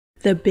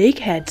The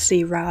Bighead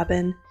sea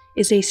robin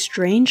is a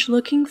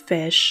strange-looking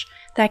fish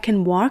that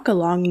can walk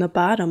along the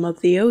bottom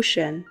of the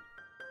ocean.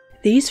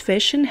 These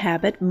fish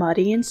inhabit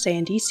muddy and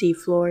sandy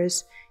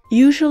seafloors,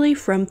 usually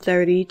from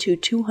 30 to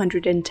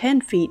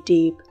 210 feet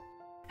deep.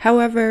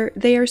 However,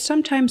 they are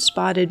sometimes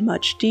spotted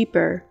much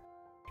deeper.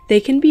 They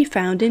can be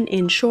found in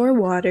inshore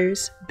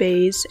waters,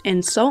 bays,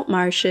 and salt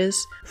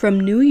marshes from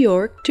New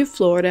York to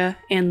Florida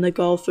and the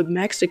Gulf of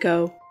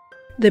Mexico.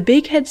 The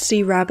Bighead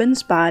sea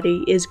robin's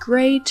body is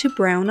gray to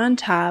brown on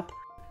top,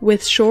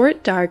 with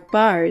short dark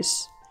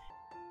bars.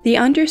 The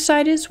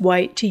underside is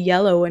white to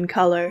yellow in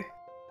color.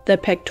 The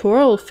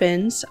pectoral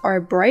fins are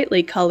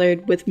brightly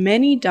colored with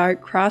many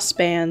dark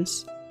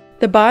crossbands.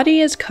 The body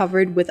is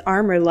covered with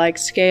armor-like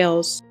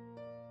scales.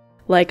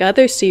 Like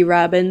other sea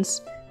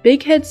robins,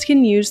 bigheads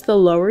can use the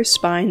lower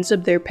spines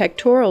of their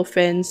pectoral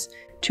fins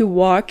to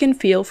walk and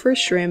feel for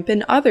shrimp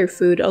and other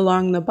food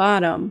along the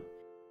bottom.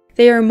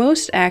 They are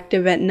most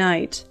active at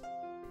night.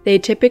 They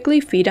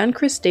typically feed on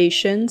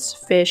crustaceans,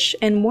 fish,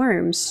 and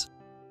worms.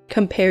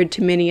 Compared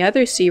to many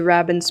other sea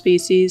robin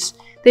species,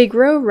 they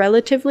grow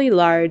relatively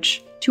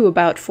large, to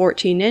about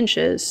 14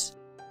 inches.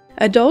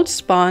 Adults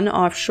spawn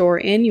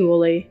offshore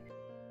annually.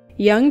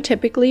 Young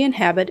typically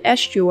inhabit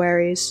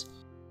estuaries.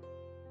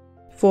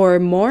 For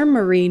more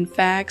marine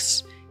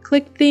facts,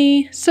 click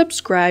the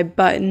subscribe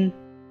button.